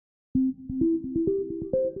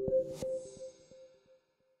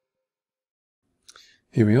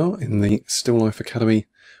Here we are in the Still Life Academy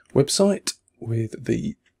website with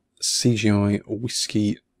the CGI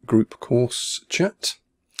Whisky group course chat,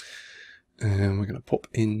 and we're going to pop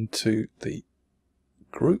into the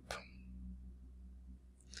group,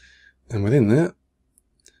 and within that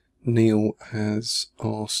Neil has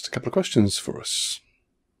asked a couple of questions for us.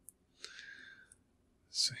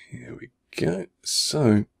 So here we go.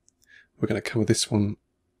 So we're going to cover this one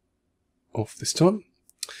off this time.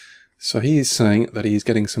 So he is saying that he is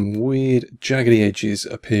getting some weird jaggedy edges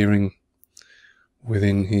appearing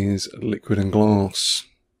within his liquid and glass.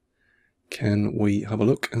 Can we have a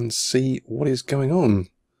look and see what is going on?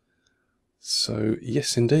 So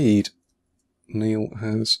yes indeed, Neil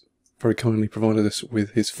has very kindly provided us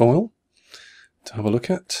with his file to have a look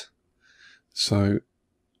at. So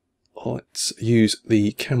let's use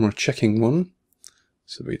the camera checking one.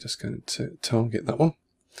 So we're just going to target that one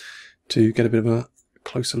to get a bit of a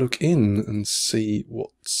closer look in and see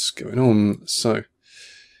what's going on. So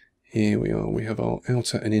here we are, we have our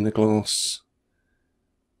outer and inner glass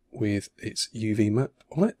with its UV map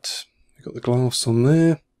on it. We've got the glass on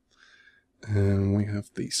there, and we have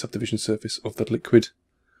the subdivision surface of the liquid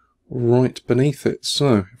right beneath it.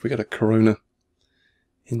 So if we get a Corona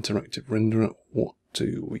interactive renderer, what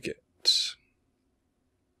do we get?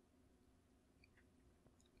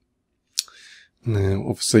 Now,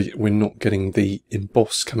 obviously, we're not getting the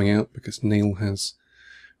emboss coming out because Neil has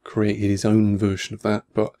created his own version of that,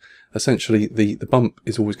 but essentially the bump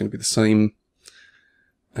is always going to be the same,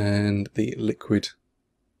 and the liquid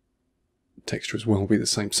texture as well will be the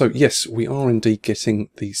same. So yes, we are indeed getting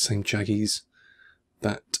the same jaggies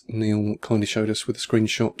that Neil kindly showed us with a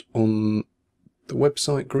screenshot on the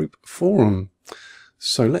website group forum.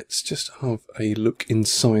 So let's just have a look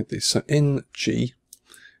inside this. So NG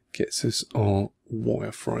gets us our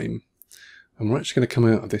wireframe, and we're actually going to come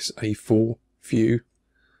out of this A4 view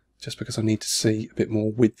just because I need to see a bit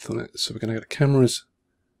more width on it. So we're going to go to camera's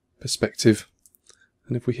perspective,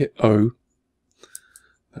 and if we hit O,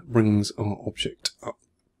 that brings our object up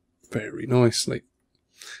very nicely.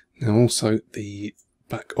 Now also the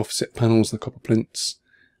back offset panels, the copper plinths,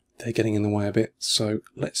 they're getting in the way a bit, so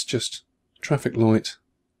let's just traffic light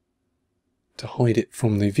to hide it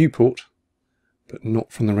from the viewport but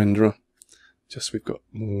not from the renderer, just so we've got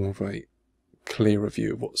more of a clearer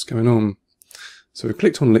view of what's going on. So we've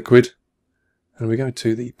clicked on liquid and we go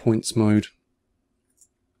to the points mode.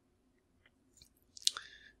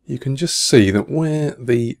 You can just see that where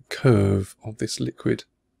the curve of this liquid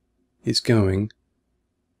is going,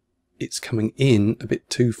 it's coming in a bit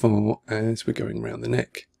too far as we're going around the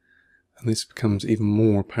neck, and this becomes even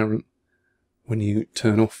more apparent when you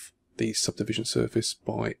turn off the subdivision surface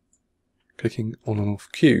by clicking on and off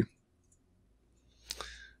Q.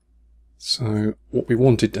 So what we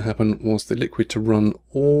wanted to happen was the liquid to run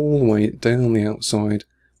all the way down the outside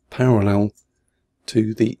parallel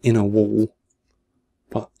to the inner wall,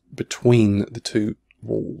 but between the two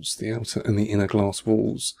walls, the outer and the inner glass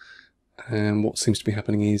walls. And what seems to be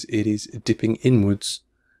happening is it is dipping inwards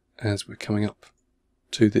as we're coming up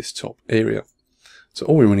to this top area. So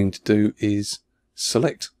all we're wanting to do is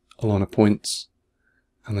select a line of points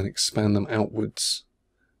and then expand them outwards,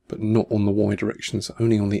 but not on the Y direction, so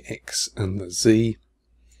only on the X and the Z.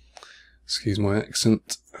 Excuse my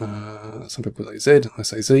accent. Some people say Z, I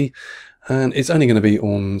say Z. And it's only going to be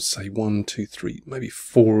on, say, 1, 2, 3, maybe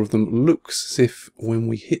 4 of them. Looks as if when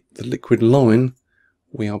we hit the liquid line,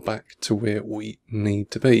 we are back to where we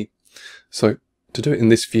need to be. So to do it in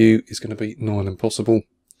this view is going to be nigh impossible.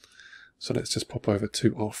 So let's just pop over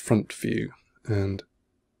to our front view and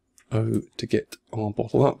O to get our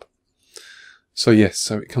bottle up. So yes,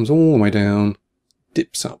 so it comes all the way down,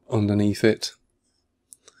 dips up underneath it,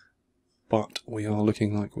 but we are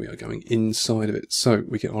looking like we are going inside of it. So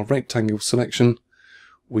we get our rectangle selection.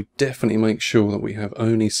 We definitely make sure that we have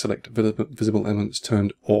only select visible elements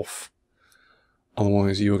turned off.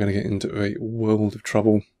 Otherwise you are going to get into a world of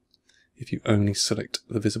trouble if you only select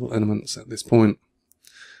the visible elements at this point.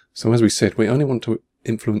 So as we said, we only want to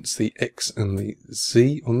influence the X and the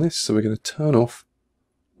Z on this, so we're going to turn off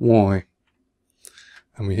Y.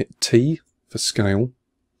 And we hit T for scale.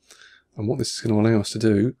 And what this is going to allow us to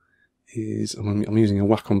do is, I'm using a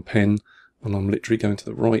Wacom pen, and I'm literally going to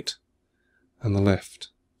the right and the left.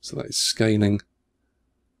 So that is scaling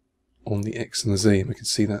on the X and the Z, and we can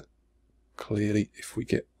see that clearly if we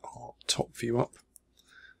get our top view up.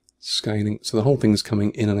 Scaling, so the whole thing's coming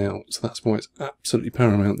in and out. So that's why it's absolutely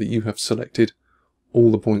paramount that you have selected all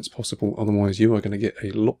the points possible, otherwise you are going to get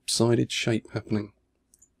a lopsided shape happening.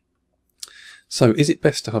 So is it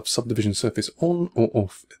best to have subdivision surface on or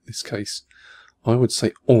off in this case? I would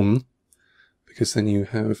say on, because then you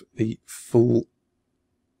have the full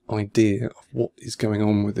idea of what is going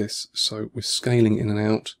on with this. So we're scaling in and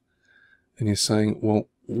out, and you're saying, well,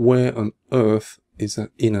 where on earth is that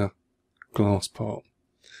inner glass part?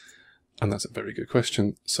 And that's a very good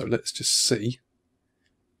question. So let's just see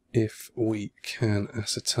if we can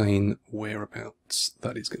ascertain whereabouts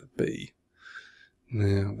that is going to be.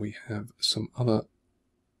 Now we have some other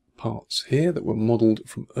parts here that were modelled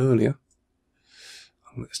from earlier.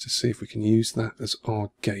 And let's just see if we can use that as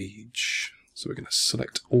our gauge. So we're going to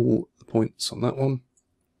select all the points on that one.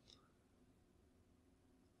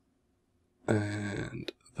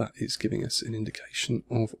 And that is giving us an indication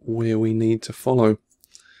of where we need to follow.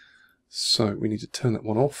 So we need to turn that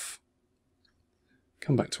one off,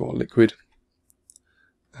 come back to our liquid,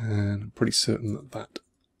 and I'm pretty certain that that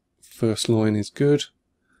first line is good.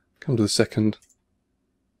 Come to the second,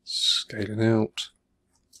 scale it out,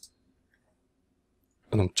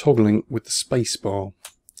 and I'm toggling with the space bar.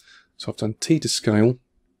 So I've done T to scale,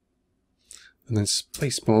 and then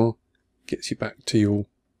space bar gets you back to your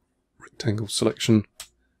rectangle selection.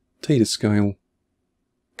 T to scale,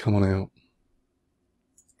 come on out.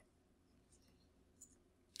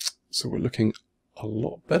 So we're looking a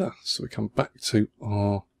lot better. So we come back to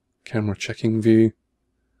our camera checking view,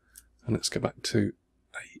 and let's go back to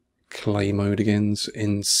a clay mode again, so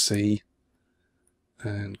NC,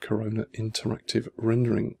 and Corona Interactive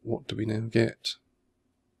Rendering. What do we now get?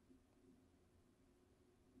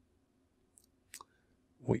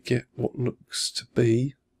 We get what looks to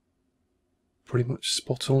be pretty much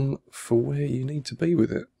spot on for where you need to be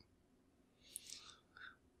with it.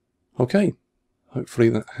 Okay, hopefully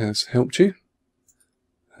that has helped you.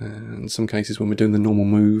 And in some cases when we're doing the normal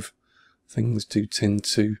move, things do tend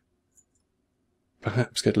to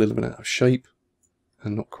perhaps get a little bit out of shape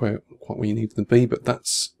and not quite where you need them to be, but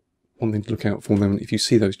that's one thing to look out for them. If you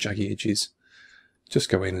see those jaggy edges, just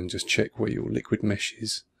go in and just check where your liquid mesh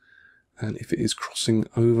is and if it is crossing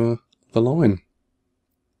over the line.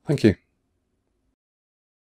 Thank you.